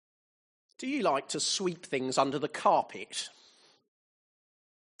Do you like to sweep things under the carpet?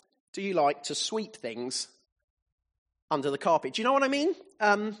 Do you like to sweep things under the carpet? Do you know what I mean?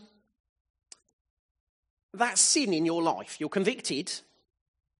 That sin in your life, you're convicted.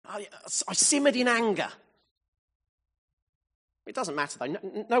 I simmered in anger. It doesn't matter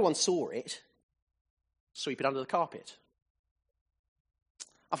though, no one saw it. Sweep it under the carpet.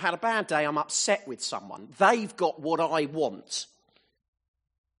 I've had a bad day, I'm upset with someone. They've got what I want.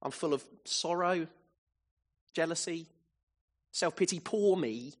 I'm full of sorrow, jealousy, self-pity, poor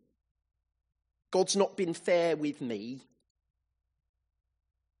me. God's not been fair with me.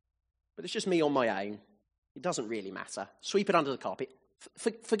 But it's just me on my own. It doesn't really matter. Sweep it under the carpet.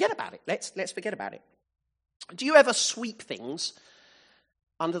 Forget about it. Let's forget about it. Do you ever sweep things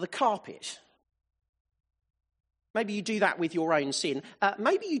under the carpet? Maybe you do that with your own sin.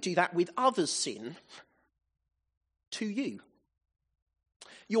 Maybe you do that with others' sin to you.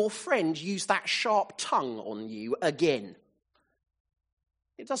 Your friend used that sharp tongue on you again.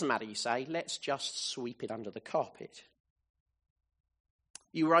 It doesn't matter, you say, let's just sweep it under the carpet.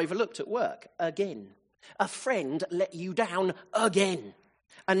 You were overlooked at work again. A friend let you down again.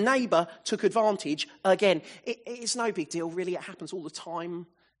 A neighbour took advantage again. It's no big deal, really. It happens all the time.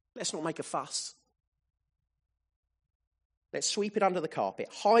 Let's not make a fuss. Let's sweep it under the carpet,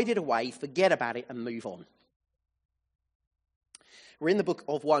 hide it away, forget about it, and move on. We're in the book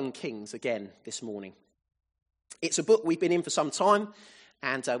of 1 Kings again this morning. It's a book we've been in for some time,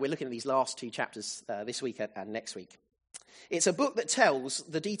 and we're looking at these last 2 chapters this week and next week. It's a book that tells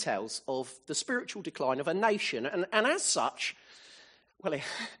the details of the spiritual decline of a nation, and as such, well,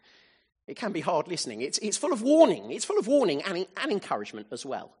 it can be hard listening. It's full of warning. It's full of warning and encouragement as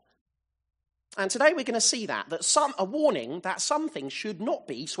well. And today we're going to see that a warning that some things should not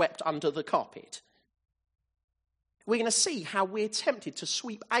be swept under the carpet. We're going to see how we're tempted to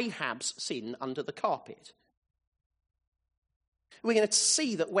sweep Ahab's sin under the carpet. We're going to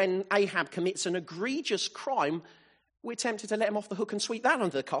see that when Ahab commits an egregious crime, we're tempted to let him off the hook and sweep that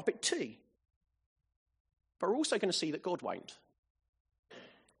under the carpet too. But we're also going to see that God won't.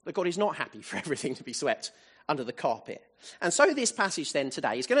 That God is not happy for everything to be swept under the carpet. And so this passage then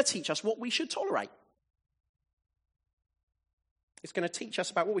today is going to teach us what we should tolerate. It's going to teach us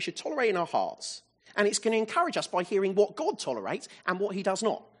about what we should tolerate in our hearts. And it's going to encourage us by hearing what God tolerates and what he does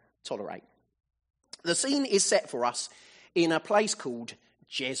not tolerate. The scene is set for us in a place called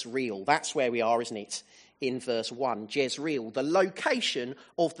Jezreel. That's where we are, isn't it? In verse 1, Jezreel, the location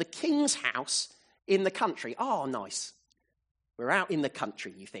of the king's house in the country. Oh, nice. We're out in the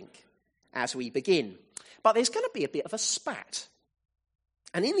country, you think, as we begin. But there's going to be a bit of a spat.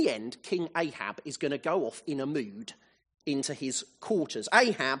 And in the end, King Ahab is going to go off in a mood into his quarters.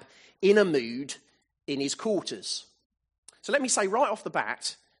 Ahab in a mood in his quarters. So let me say right off the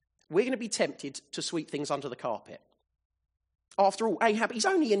bat, we're going to be tempted to sweep things under the carpet. After all, Ahab, he's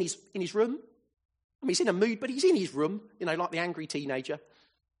only in his room. I mean, he's in a mood, but he's in his room, like the angry teenager.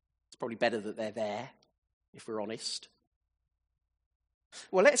 It's probably better that they're there, if we're honest.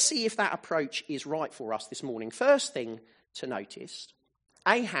 Well, let's see if that approach is right for us this morning. First thing to notice,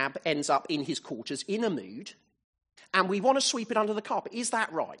 Ahab ends up in his quarters in a mood, and we want to sweep it under the carpet. Is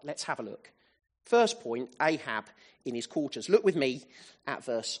that right? Let's have a look. First point, Ahab in his quarters. Look with me at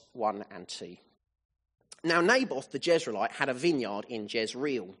verse 1 and 2. Now Naboth the Jezreelite had a vineyard in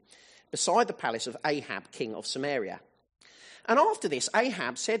Jezreel, beside the palace of Ahab, king of Samaria. And after this,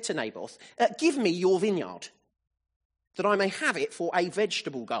 Ahab said to Naboth, give me your vineyard, that I may have it for a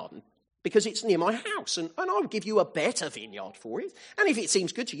vegetable garden, because it's near my house, and I'll give you a better vineyard for it. And if it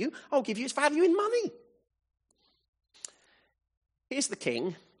seems good to you, I'll give you its value in money. Here's the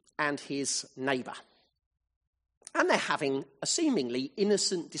king and his neighbour. And they're having a seemingly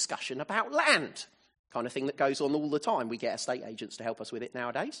innocent discussion about land. Kind of thing that goes on all the time. We get estate agents to help us with it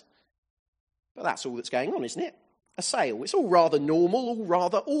nowadays. But that's all that's going on, isn't it? A sale. It's all rather normal, all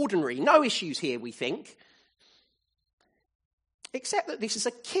rather ordinary. No issues here, we think. Except that this is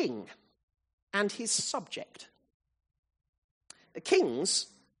a king and his subject. The kings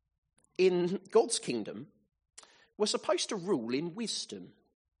in God's kingdom were supposed to rule in wisdom.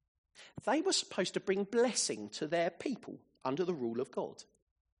 They were supposed to bring blessing to their people under the rule of God.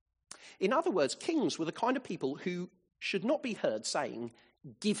 In other words, kings were the kind of people who should not be heard saying,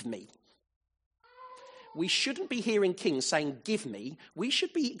 give me. We shouldn't be hearing kings saying, give me. We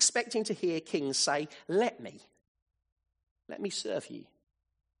should be expecting to hear kings say, let me. Let me serve you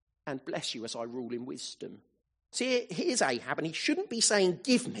and bless you as I rule in wisdom. See, here's Ahab, and he shouldn't be saying,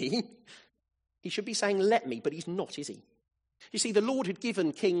 give me. He should be saying, let me, but he's not, is he? You see, the Lord had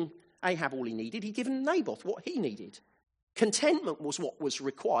given King Ahab all he needed. He'd given Naboth what he needed. Contentment was what was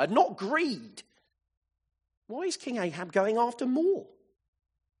required, not greed. Why is King Ahab going after more?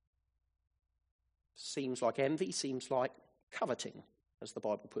 Seems like envy, seems like coveting, as the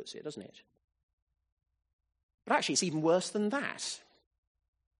Bible puts it, doesn't it? But actually, it's even worse than that.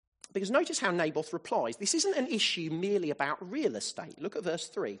 Because notice how Naboth replies. This isn't an issue merely about real estate. Look at verse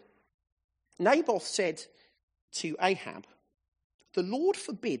 3. Naboth said to Ahab, "The Lord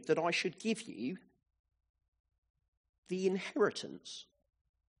forbid that I should give you the inheritance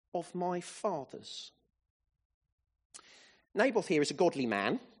of my fathers." Naboth here is a godly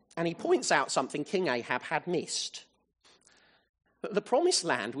man, and he points out something King Ahab had missed. The promised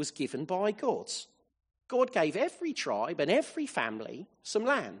land was given by God. God gave every tribe and every family some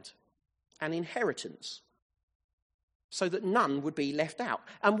land, an inheritance, so that none would be left out.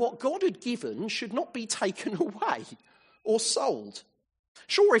 And what God had given should not be taken away or sold.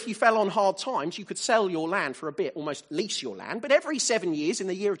 Sure, if you fell on hard times, you could sell your land for a bit, almost lease your land, but every 7 years in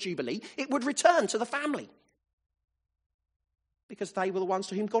the year of Jubilee, it would return to the family, because they were the ones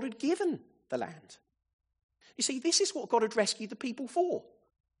to whom God had given the land. You see, this is what God had rescued the people for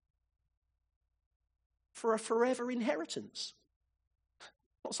a forever inheritance,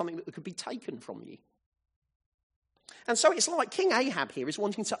 not something that could be taken from you. And so it's like King Ahab here is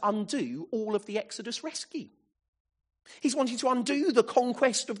wanting to undo all of the Exodus rescue. He's wanting to undo the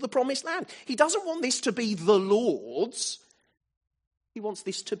conquest of the promised land. He doesn't want this to be the Lord's. He wants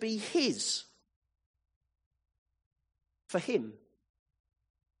this to be his. For him.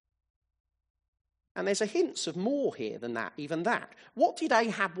 And there's a hint of more here than that, even that. What did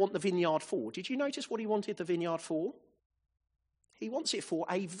Ahab want the vineyard for? Did you notice what he wanted the vineyard for? He wants it for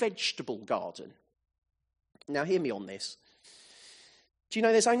a vegetable garden. Now hear me on this. Do you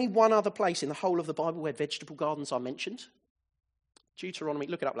know there's only one other place in the whole of the Bible where vegetable gardens are mentioned? Deuteronomy,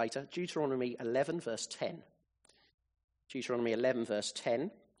 look it up later, Deuteronomy 11 verse 10. Deuteronomy 11 verse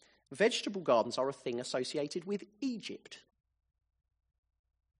 10. Vegetable gardens are a thing associated with Egypt.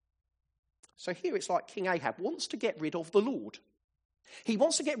 So here it's like King Ahab wants to get rid of the Lord. He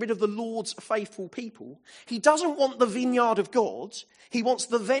wants to get rid of the Lord's faithful people. He doesn't want the vineyard of God. He wants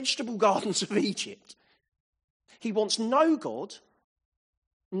the vegetable gardens of Egypt. He wants no God,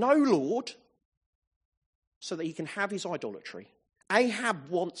 no Lord, so that he can have his idolatry. Ahab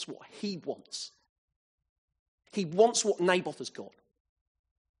wants what he wants. He wants what Naboth has got,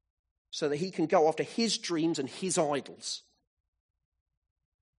 so that he can go after his dreams and his idols.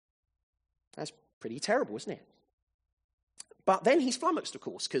 That's pretty terrible, isn't it? But then he's flummoxed, of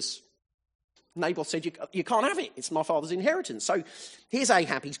course, because Naboth said, you can't have it. It's my father's inheritance. So here's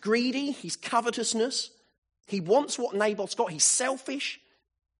Ahab. He's greedy. He's covetousness. He wants what Naboth's got. He's selfish.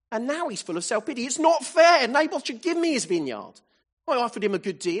 And now he's full of self-pity. It's not fair. Naboth should give me his vineyard. I offered him a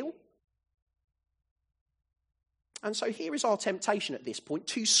good deal. And so here is our temptation at this point,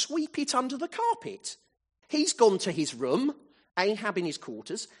 to sweep it under the carpet. He's gone to his room, Ahab in his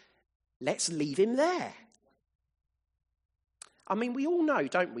quarters. Let's leave him there. I mean, we all know,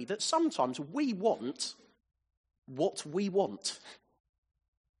 don't we, that sometimes we want what we want.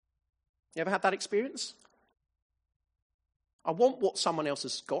 You ever had that experience? I want what someone else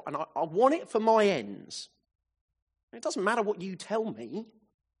has got, and I want it for my ends. It doesn't matter what you tell me.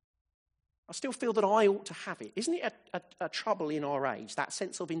 I still feel that I ought to have it. Isn't it a trouble in our age, that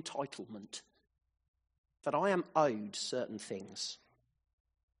sense of entitlement, that I am owed certain things?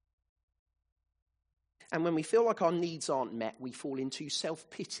 And when we feel like our needs aren't met, we fall into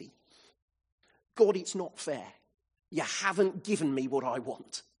self-pity. God, it's not fair. You haven't given me what I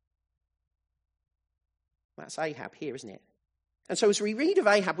want. That's Ahab here, isn't it? And so as we read of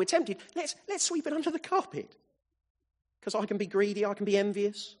Ahab, we're tempted, let's sweep it under the carpet. Because I can be greedy, I can be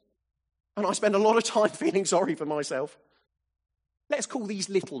envious. And I spend a lot of time feeling sorry for myself. Let's call these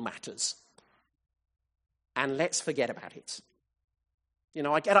little matters. And let's forget about it. You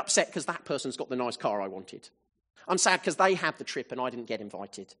know, I get upset because that person's got the nice car I wanted. I'm sad because they had the trip and I didn't get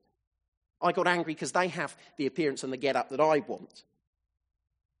invited. I got angry because they have the appearance and the get-up that I want.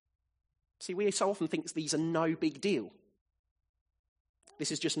 See, we so often think these are no big deal.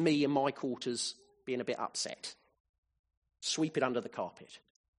 This is just me in my quarters being a bit upset. Sweep it under the carpet.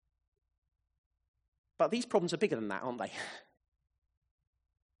 But these problems are bigger than that, aren't they?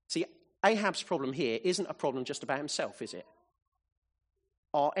 See, Ahab's problem here isn't a problem just about himself, is it?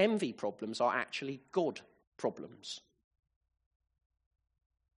 Our envy problems are actually God problems.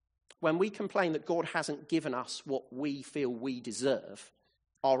 When we complain that God hasn't given us what we feel we deserve,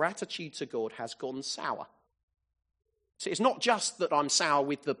 our attitude to God has gone sour. So it's not just that I'm sour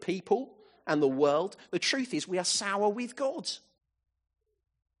with the people and the world. The truth is we are sour with God.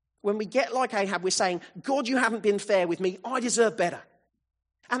 When we get like Ahab, we're saying, God, you haven't been fair with me. I deserve better.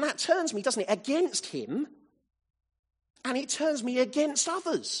 And that turns me, doesn't it, against him. And it turns me against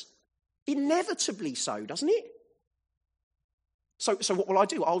others. Inevitably so, doesn't it? So what will I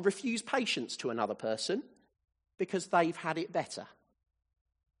do? I'll refuse patience to another person because they've had it better.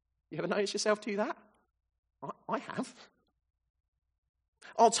 You ever notice yourself do that? I have.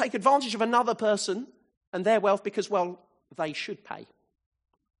 I'll take advantage of another person and their wealth because, well, they should pay.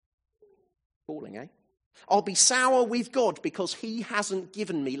 Falling, eh? I'll be sour with God because he hasn't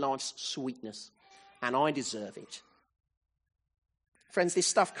given me life's sweetness and I deserve it. Friends, this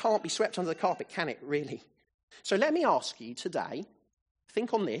stuff can't be swept under the carpet, can it, really? So let me ask you today,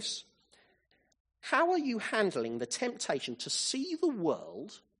 think on this. How are you handling the temptation to see the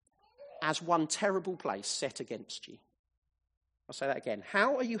world as one terrible place set against you? I'll say that again.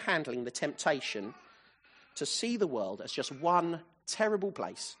 How are you handling the temptation to see the world as just one terrible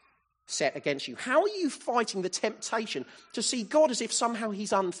place set against you? How are you fighting the temptation to see God as if somehow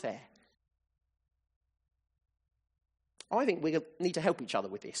he's unfair? I think we need to help each other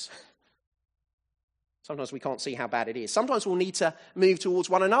with this. Sometimes we can't see how bad it is. Sometimes we'll need to move towards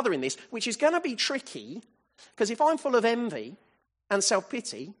one another in this, which is going to be tricky, because if I'm full of envy and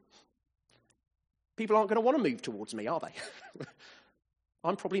self-pity, people aren't going to want to move towards me, are they?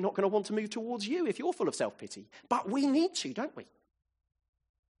 I'm probably not going to want to move towards you if you're full of self-pity. But we need to, don't we?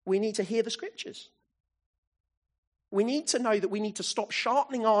 We need to hear the scriptures. We need to know that we need to stop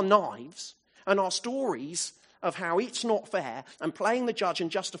sharpening our knives and our stories of how it's not fair and playing the judge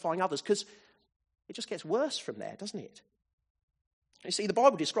and justifying others, because it just gets worse from there, doesn't it? You see, the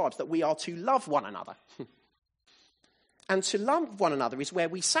Bible describes that we are to love one another. And to love one another is where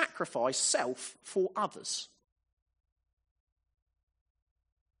we sacrifice self for others.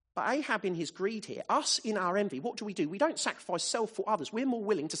 But Ahab in his greed here, us in our envy, what do? We don't sacrifice self for others. We're more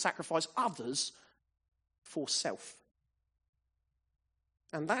willing to sacrifice others for self.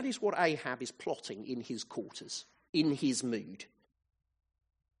 And that is what Ahab is plotting in his quarters, in his mood.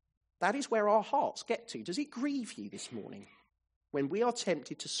 That is where our hearts get to. Does it grieve you this morning when we are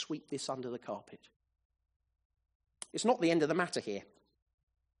tempted to sweep this under the carpet? It's not the end of the matter here.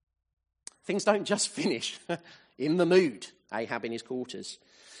 Things don't just finish in the mood, Ahab in his quarters.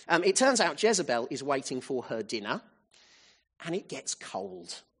 It turns out Jezebel is waiting for her dinner, and it gets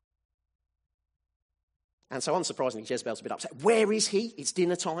cold. And so unsurprisingly, Jezebel's a bit upset. Where is he? It's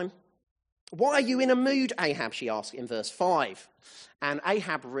dinner time. Why are you in a mood, Ahab, she asks in verse 5. And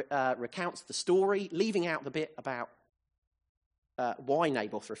Ahab recounts the story, leaving out the bit about why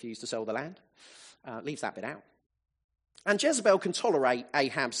Naboth refused to sell the land. Leaves that bit out. And Jezebel can tolerate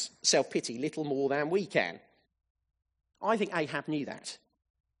Ahab's self-pity little more than we can. I think Ahab knew that.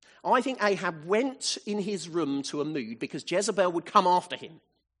 I think Ahab went in his room to a mood because Jezebel would come after him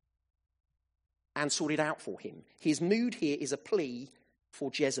and sort it out for him. His mood here is a plea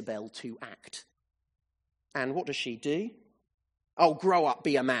for Jezebel to act. And what does she do? Oh, grow up,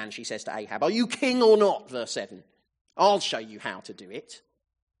 be a man, she says to Ahab. Are you king or not? Verse 7. I'll show you how to do it.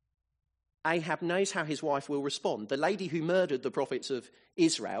 Ahab knows how his wife will respond. The lady who murdered the prophets of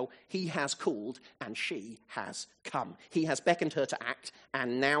Israel, he has called and she has come. He has beckoned her to act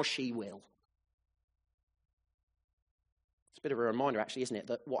and now she will. It's a bit of a reminder, actually, isn't it,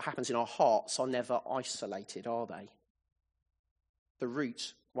 that what happens in our hearts are never isolated, are they? The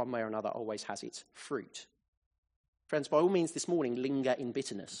root, one way or another, always has its fruit. Friends, by all means this morning, linger in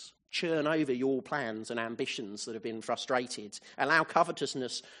bitterness. Churn over your plans and ambitions that have been frustrated. Allow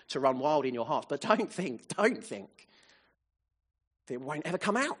covetousness to run wild in your heart. But don't think that it won't ever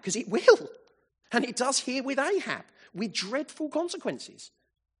come out, because it will. And it does here with Ahab, with dreadful consequences.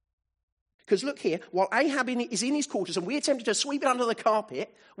 Because look here, while Ahab is in his quarters and we're tempted to sweep it under the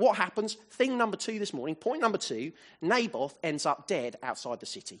carpet, what happens? Thing number 2 this morning, point number 2, Naboth ends up dead outside the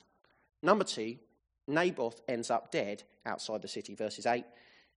city. Number 2, Naboth ends up dead outside the city, verses 8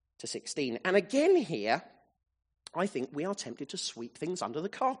 to 16. And again here, I think we are tempted to sweep things under the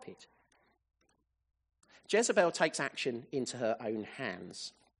carpet. Jezebel takes action into her own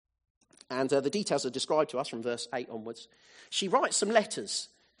hands. And the details are described to us from verse 8 onwards. She writes some letters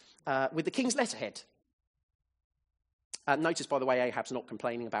with the king's letterhead. Notice, by the way, Ahab's not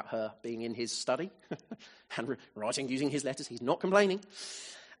complaining about her being in his study and writing using his letters. He's not complaining.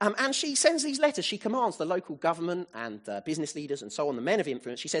 And she sends these letters. She commands the local government and business leaders and so on, the men of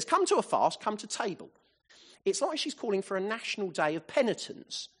influence. She says, come to a fast, come to table. It's like she's calling for a national day of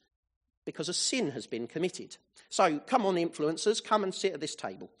penitence because a sin has been committed. So come on, influencers, come and sit at this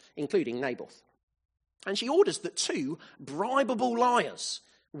table, including Naboth. And she orders that 2 bribable liars,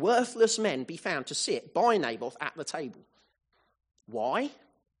 worthless men, be found to sit by Naboth at the table. Why?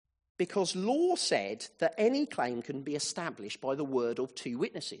 because law said that any claim can be established by the word of two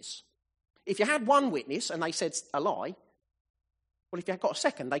witnesses. If you had one witness and they said a lie, well, if you've got a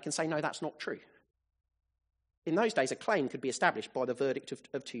second, they can say, no, that's not true. In those days, a claim could be established by the verdict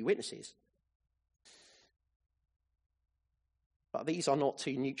of two witnesses. But these are not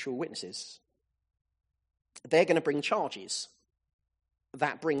two neutral witnesses. They're going to bring charges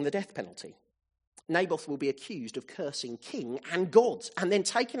that bring the death penalty. Naboth will be accused of cursing king and God and then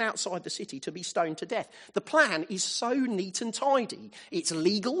taken outside the city to be stoned to death. The plan is so neat and tidy. It's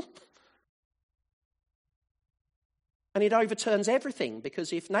legal. And it overturns everything,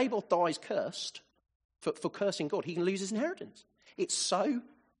 because if Naboth dies cursed for cursing God, he can lose his inheritance. It's so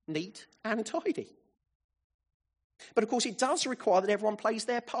neat and tidy. But of course, it does require that everyone plays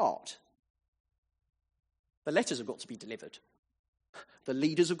their part. The letters have got to be delivered. The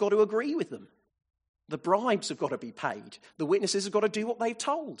leaders have got to agree with them. The bribes have got to be paid. The witnesses have got to do what they've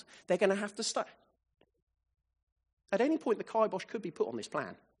told. They're going to have to stay. At any point, the kibosh could be put on this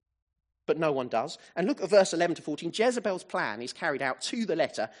plan. But no one does. And look at verse 11 to 14. Jezebel's plan is carried out to the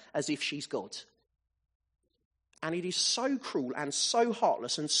letter as if she's God. And it is so cruel and so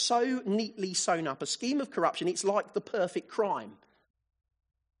heartless and so neatly sewn up, a scheme of corruption. It's like the perfect crime.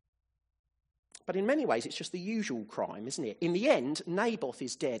 But in many ways, it's just the usual crime, isn't it? In the end, Naboth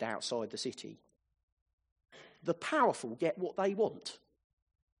is dead outside the city. The powerful get what they want,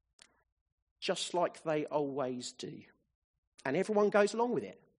 just like they always do. And everyone goes along with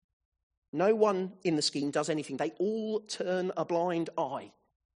it. No one in the scheme does anything. They all turn a blind eye.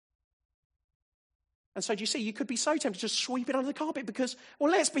 And so do you see, you could be so tempted to just sweep it under the carpet because,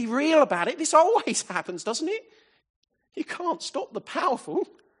 well, let's be real about it. This always happens, doesn't it? You can't stop the powerful.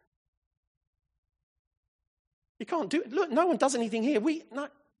 You can't do it. Look, no one does anything here. No.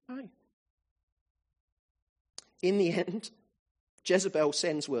 In the end, Jezebel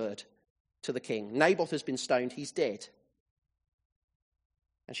sends word to the king. Naboth has been stoned. He's dead.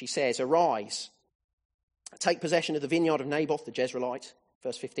 And she says, arise, take possession of the vineyard of Naboth the Jezreelite,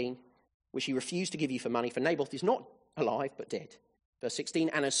 verse 15, which he refused to give you for money, for Naboth is not alive but dead. Verse 16,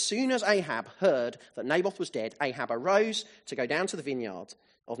 and as soon as Ahab heard that Naboth was dead, Ahab arose to go down to the vineyard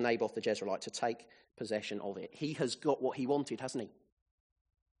of Naboth the Jezreelite to take possession of it. He has got what he wanted, hasn't he?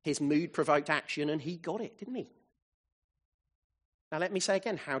 His mood provoked action and he got it, didn't he? Now let me say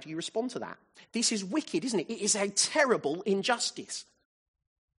again, how do you respond to that? This is wicked, isn't it? It is a terrible injustice.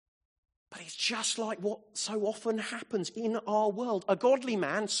 But it's just like what so often happens in our world. A godly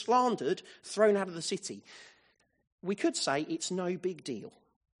man slandered, thrown out of the city. We could say it's no big deal.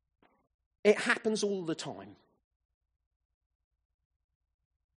 It happens all the time.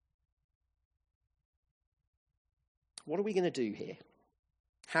 What are we going to do here?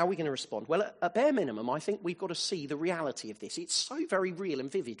 How are we going to respond? Well, at a bare minimum, I think we've got to see the reality of this. It's so very real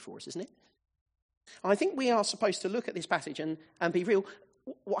and vivid for us, isn't it? I think we are supposed to look at this passage and be real.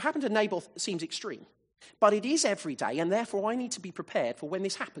 What happened to Naboth seems extreme, but it is every day, and therefore I need to be prepared for when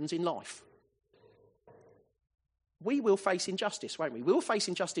this happens in life. We will face injustice, won't we? We'll face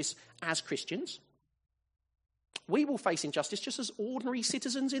injustice as Christians. We will face injustice just as ordinary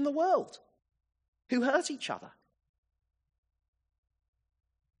citizens in the world who hurt each other.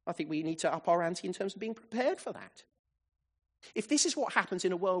 I think we need to up our ante in terms of being prepared for that. If this is what happens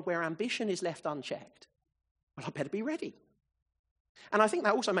in a world where ambition is left unchecked, well, I better be ready. And I think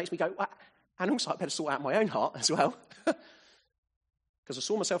that also makes me go, and also I better sort out my own heart as well. Because I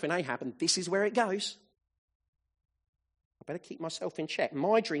saw myself in Ahab, and this is where it goes. I better keep myself in check.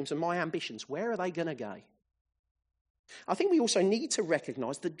 My dreams and my ambitions, where are they going to go? I think we also need to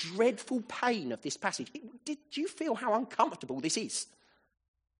recognise the dreadful pain of this passage. Did you feel how uncomfortable this is?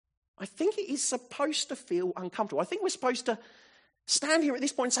 I think it is supposed to feel uncomfortable. I think we're supposed to stand here at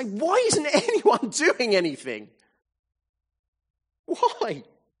this point and say, why isn't anyone doing anything? Why?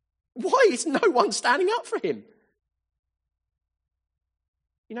 Why is no one standing up for him?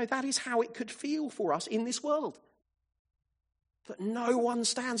 You know, that is how it could feel for us in this world. That no one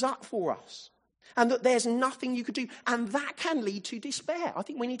stands up for us. And that there's nothing you could do. And that can lead to despair. I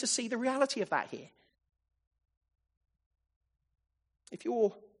think we need to see the reality of that here. If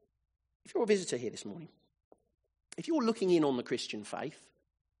you're a visitor here this morning, if you're looking in on the Christian faith,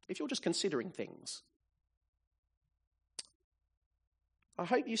 if you're just considering things, I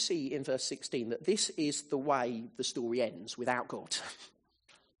hope you see in verse 16 that this is the way the story ends without God.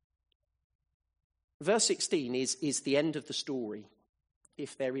 Verse 16 is the end of the story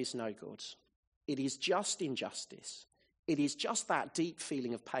if there is no God. It is just injustice. It is just that deep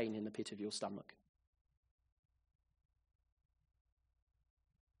feeling of pain in the pit of your stomach.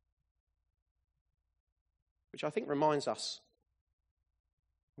 Which I think reminds us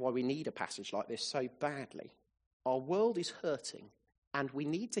why we need a passage like this so badly. Our world is hurting, and we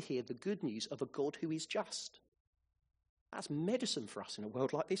need to hear the good news of a God who is just. That's medicine for us in a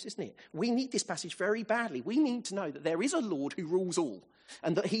world like this, isn't it? We need this passage very badly. We need to know that there is a Lord who rules all,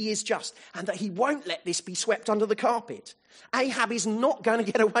 and that he is just, and that he won't let this be swept under the carpet. Ahab is not going to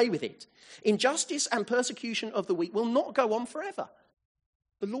get away with it. Injustice and persecution of the weak will not go on forever.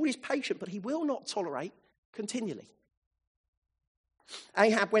 The Lord is patient, but he will not tolerate continually.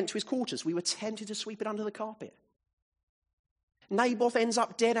 Ahab went to his quarters. We were tempted to sweep it under the carpet. Naboth ends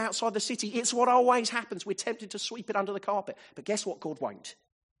up dead outside the city. It's what always happens. We're tempted to sweep it under the carpet. But guess what? God won't.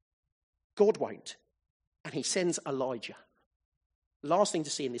 God won't. And he sends Elijah. Last thing to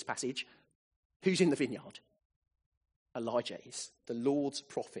see in this passage, who's in the vineyard? Elijah is. The Lord's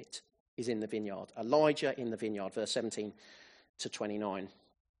prophet is in the vineyard. Elijah in the vineyard, verse 17 to 29.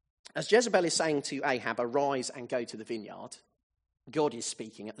 As Jezebel is saying to Ahab, arise and go to the vineyard, God is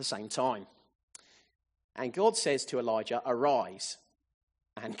speaking at the same time. And God says to Elijah, arise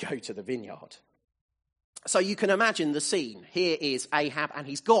and go to the vineyard. So you can imagine the scene. Here is Ahab, and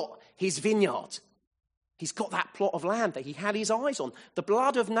he's got his vineyard. He's got that plot of land that he had his eyes on. The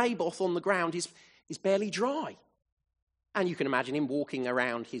blood of Naboth on the ground is barely dry. And you can imagine him walking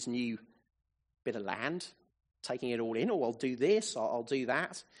around his new bit of land, taking it all in. Oh, I'll do this, I'll do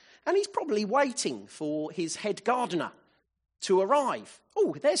that. And he's probably waiting for his head gardener to arrive.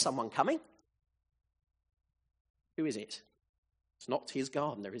 Oh, there's someone coming. Who is it? It's not his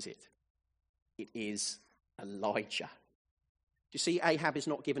gardener, is it? It is Elijah. Do you see, Ahab is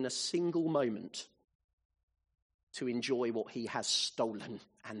not given a single moment to enjoy what he has stolen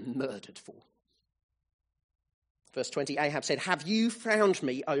and murdered for. Verse 20, Ahab said, have you found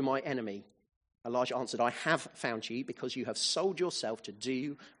me, O my enemy? Elijah answered, I have found you because you have sold yourself to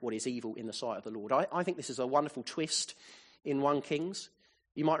do what is evil in the sight of the Lord. I think this is a wonderful twist in 1 Kings.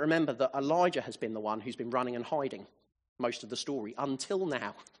 You might remember that Elijah has been the one who's been running and hiding most of the story until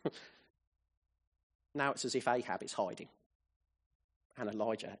now. Now it's as if Ahab is hiding and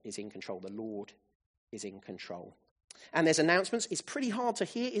Elijah is in control. The Lord is in control. And there's announcements. It's pretty hard to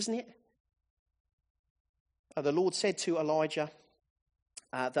hear, isn't it? The Lord said to Elijah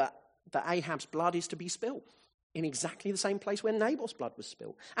that Ahab's blood is to be spilled in exactly the same place where Naboth's blood was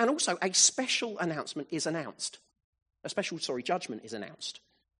spilled. And also a special announcement is announced. Judgment is announced.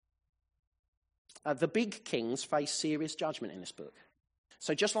 The big kings face serious judgment in this book.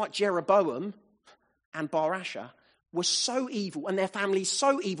 So just like Jeroboam and Baasha were so evil and their families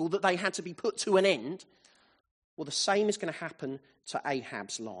so evil that they had to be put to an end, well, the same is going to happen to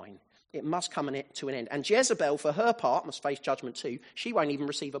Ahab's line. It must come to an end. And Jezebel, for her part, must face judgment too. She won't even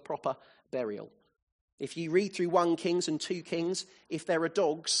receive a proper burial. If you read through 1 Kings and 2 Kings, if there are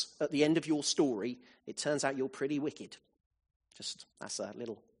dogs at the end of your story, it turns out you're pretty wicked. Just, that's a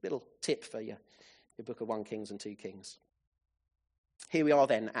little tip for your book of 1 Kings and 2 Kings. Here we are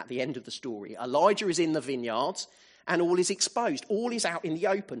then at the end of the story. Elijah is in the vineyards and all is exposed. All is out in the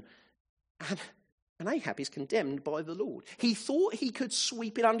open. And Ahab is condemned by the Lord. He thought he could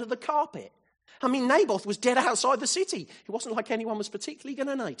sweep it under the carpet. I mean, Naboth was dead outside the city. It wasn't like anyone was particularly going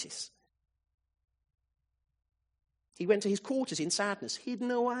to notice. He went to his quarters in sadness,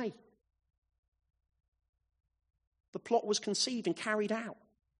 hidden away. The plot was conceived and carried out.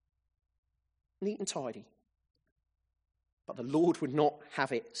 Neat and tidy. But the Lord would not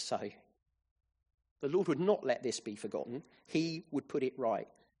have it so. The Lord would not let this be forgotten. He would put it right.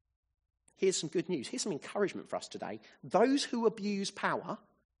 Here's some good news. Here's some encouragement for us today. Those who abuse power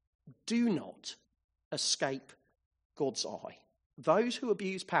do not escape God's eye. Those who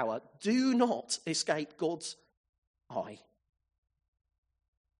abuse power do not escape God's eye.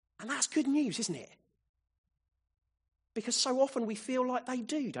 And that's good news, isn't it? Because so often we feel like they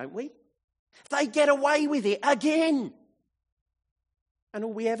do, don't we? They get away with it again. And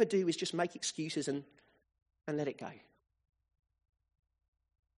all we ever do is just make excuses and let it go.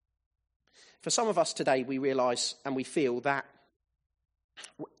 For some of us today, we realise and we feel that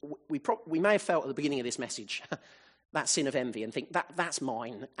we may have felt at the beginning of this message that sin of envy and think that's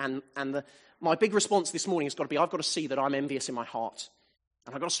mine. And my big response this morning has got to be, I've got to see that I'm envious in my heart,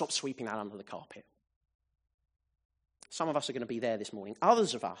 and I've got to stop sweeping that under the carpet. Some of us are going to be there this morning.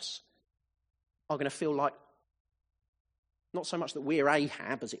 Others of us are going to feel like, not so much that we're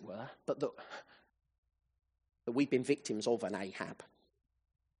Ahab, as it were, but that we've been victims of an Ahab.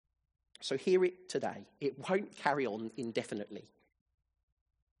 So hear it today. It won't carry on indefinitely.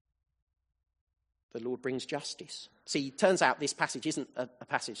 The Lord brings justice. See, it turns out this passage isn't a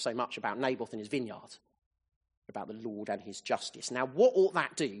passage so much about Naboth and his vineyard, about the Lord and his justice. Now, what ought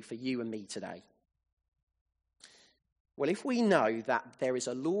that do for you and me today? Well, if we know that there is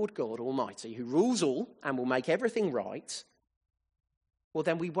a Lord God Almighty who rules all and will make everything right, well,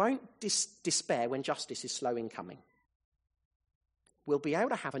 then we won't despair when justice is slow in coming. We'll be able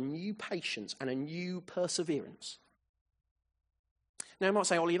to have a new patience and a new perseverance. Now, you might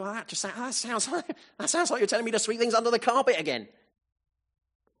say, Ollie, well, that sounds like you're telling me to sweep things under the carpet again.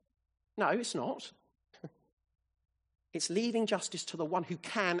 No, it's not. It's leaving justice to the one who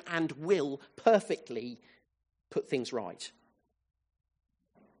can and will perfectly put things right.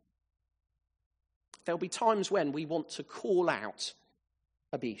 There'll be times when we want to call out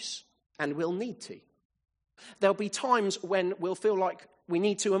abuse, and we'll need to. There'll be times when we'll feel like we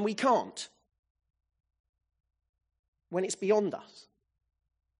need to and we can't. When it's beyond us.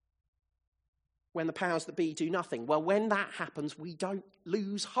 When the powers that be do nothing. Well, when that happens, we don't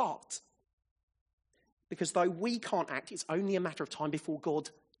lose heart. Because though we can't act, it's only a matter of time before God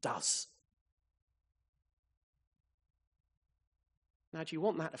does. Now, do you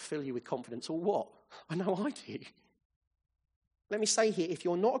want that to fill you with confidence or what? I know I do. Let me say here, if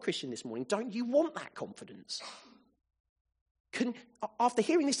you're not a Christian this morning, don't you want that confidence? After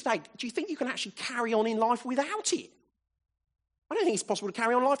hearing this today, do you think you can actually carry on in life without it? I don't think it's possible to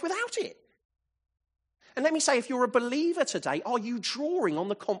carry on life without it. And let me say, if you're a believer today, are you drawing on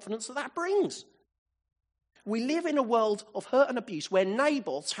the confidence that brings? We live in a world of hurt and abuse where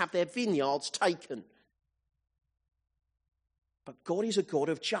Naboths have their vineyards taken. But God is a God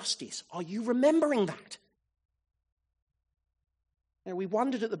of justice. Are you remembering that? Now, we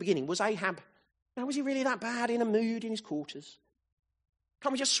wondered at the beginning, was Ahab, was he really that bad in a mood in his quarters?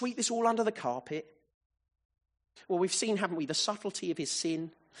 Can't we just sweep this all under the carpet? Well, we've seen, haven't we, the subtlety of his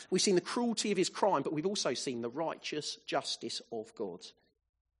sin. We've seen the cruelty of his crime, but we've also seen the righteous justice of God.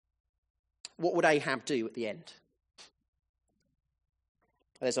 What would Ahab do at the end?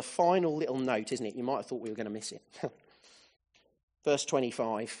 There's a final little note, isn't it? You might have thought we were going to miss it. Verse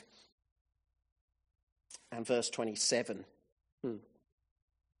 25 and verse 27.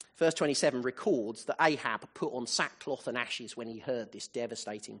 Verse 27 records that Ahab put on sackcloth and ashes when he heard this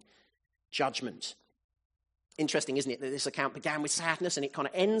devastating judgment. Interesting, isn't it, that this account began with sadness and it kind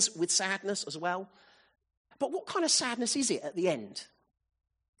of ends with sadness as well. But what kind of sadness is it at the end?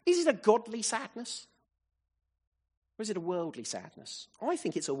 Is it a godly sadness? Or is it a worldly sadness? I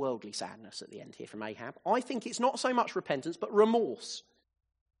think it's a worldly sadness at the end here from Ahab. I think it's not so much repentance, but remorse.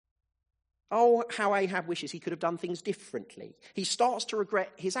 Oh, how Ahab wishes he could have done things differently. He starts to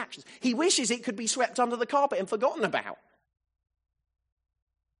regret his actions. He wishes it could be swept under the carpet and forgotten about.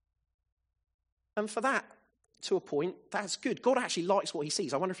 And for that, to a point, that's good. God actually likes what he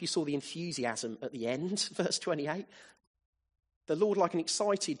sees. I wonder if you saw the enthusiasm at the end, verse 28. The Lord, like an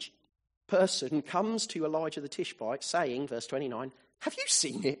excited person, comes to Elijah the Tishbite saying, verse 29, have you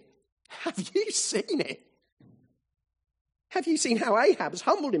seen it? Have you seen it? Have you seen how Ahab has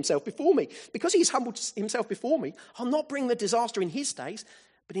humbled himself before me? Because he's humbled himself before me, I'll not bring the disaster in his days,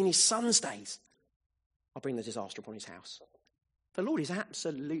 but in his son's days, I'll bring the disaster upon his house. The Lord is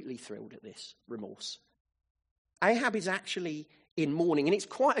absolutely thrilled at this remorse. Ahab is actually in mourning, and it's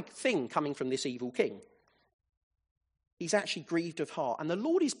quite a thing coming from this evil king. He's actually grieved of heart, and the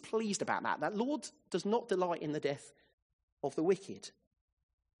Lord is pleased about that. That Lord does not delight in the death of the wicked.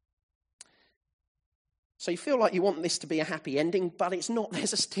 So you feel like you want this to be a happy ending, but it's not.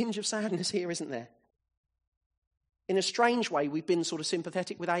 There's a tinge of sadness here, isn't there? In a strange way, we've been sort of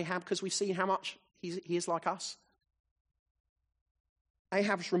sympathetic with Ahab because we've seen how much he is like us.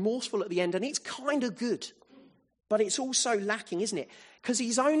 Ahab's remorseful at the end, and it's kind of good. But it's also lacking, isn't it? Because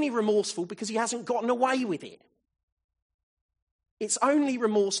he's only remorseful because he hasn't gotten away with it. It's only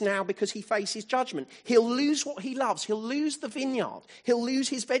remorse now because he faces judgment. He'll lose what he loves. He'll lose the vineyard. He'll lose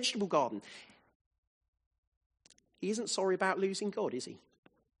his vegetable garden. He isn't sorry about losing God, is he?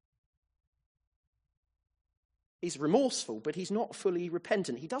 He's remorseful, but he's not fully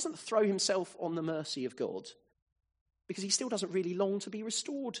repentant. He doesn't throw himself on the mercy of God because he still doesn't really long to be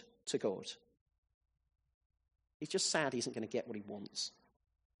restored to God. He's just sad he isn't going to get what he wants.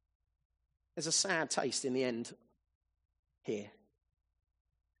 There's a sad taste in the end here,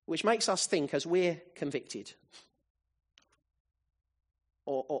 which makes us think, as we're convicted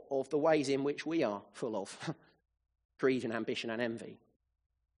of the ways in which we are full of greed and ambition and envy.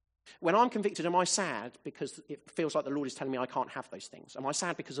 When I'm convicted, am I sad because it feels like the Lord is telling me I can't have those things? Am I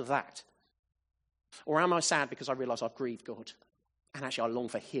sad because of that? Or am I sad because I realise I've grieved God and actually I long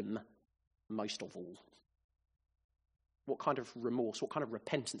for him most of all? What kind of remorse, what kind of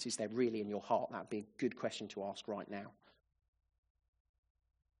repentance is there really in your heart? That would be a good question to ask right now.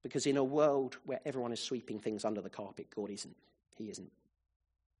 Because in a world where everyone is sweeping things under the carpet, God isn't. He isn't.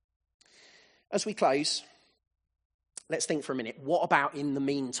 As we close, let's think for a minute. What about in the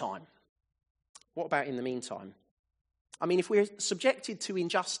meantime? What about in the meantime? I mean, if we're subjected to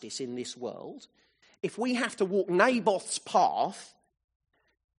injustice in this world, if we have to walk Naboth's path,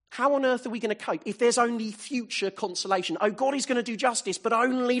 how on earth are we going to cope if there's only future consolation? Oh, God is going to do justice, but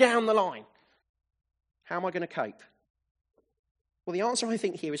only down the line. How am I going to cope? Well, the answer, I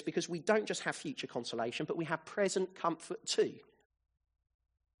think, here is because we don't just have future consolation, but we have present comfort too,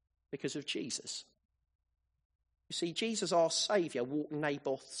 because of Jesus. You see, Jesus, our Saviour, walked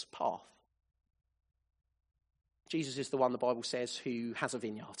Naboth's path. Jesus is the one, the Bible says, who has a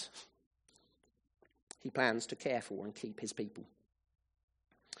vineyard. He plans to care for and keep his people.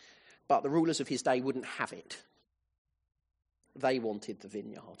 But the rulers of his day wouldn't have it. They wanted the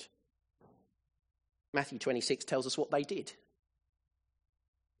vineyard. Matthew 26 tells us what they did.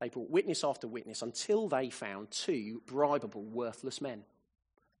 They brought witness after witness until they found two bribable, worthless men.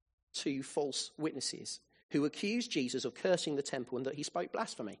 Two false witnesses who accused Jesus of cursing the temple and that he spoke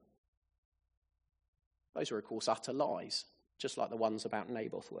blasphemy. Those were, of course, utter lies, just like the ones about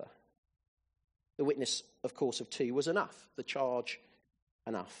Naboth were. The witness, of course, of two was enough, the charge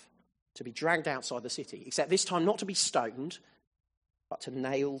enough, to be dragged outside the city, except this time not to be stoned, but to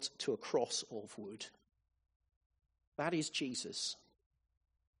nailed to a cross of wood. That is Jesus.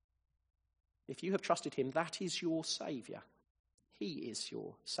 If you have trusted him, that is your Saviour. He is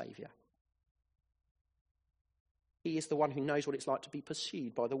your Saviour. He is the one who knows what it's like to be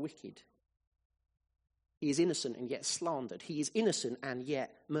pursued by the wicked. He is innocent and yet slandered. He is innocent and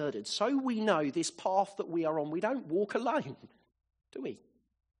yet murdered. So we know this path that we are on, we don't walk alone, do we?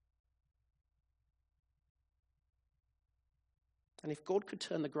 And if God could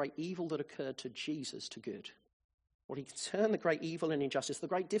turn the great evil that occurred to Jesus to good, or he could turn the great evil and injustice, the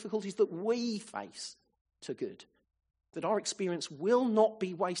great difficulties that we face to good, that our experience will not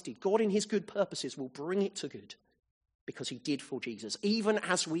be wasted. God in his good purposes will bring it to good because he did for Jesus, even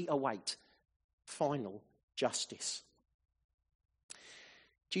as we await final justice.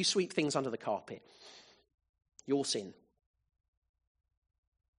 Do you sweep things under the carpet? Your sin.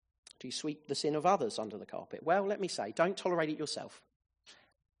 Do you sweep the sin of others under the carpet? Well, let me say, don't tolerate it yourself.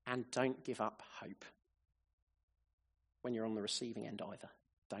 And don't give up hope. When you're on the receiving end either.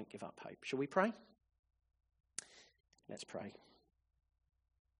 Don't give up hope. Shall we pray? Let's pray.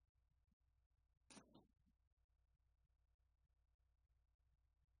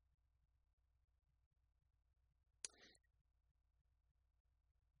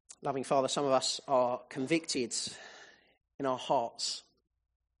 Loving Father, some of us are convicted in our hearts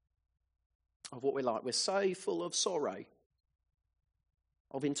of what we're like. We're so full of sorrow,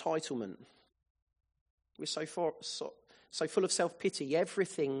 of entitlement. We're so full of self-pity.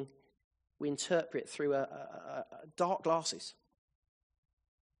 Everything we interpret through a dark glasses.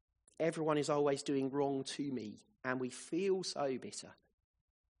 Everyone is always doing wrong to me, and we feel so bitter.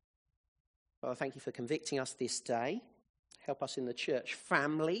 Father, thank you for convicting us this day. Help us in the church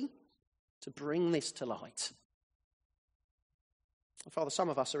family to bring this to light. Father, some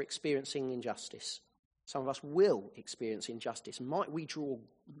of us are experiencing injustice. Some of us will experience injustice. Might we draw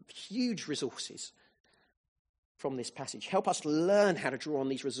huge resources from this passage? Help us learn how to draw on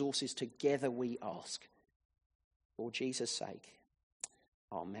these resources together, we ask. For Jesus' sake.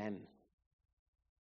 Amen.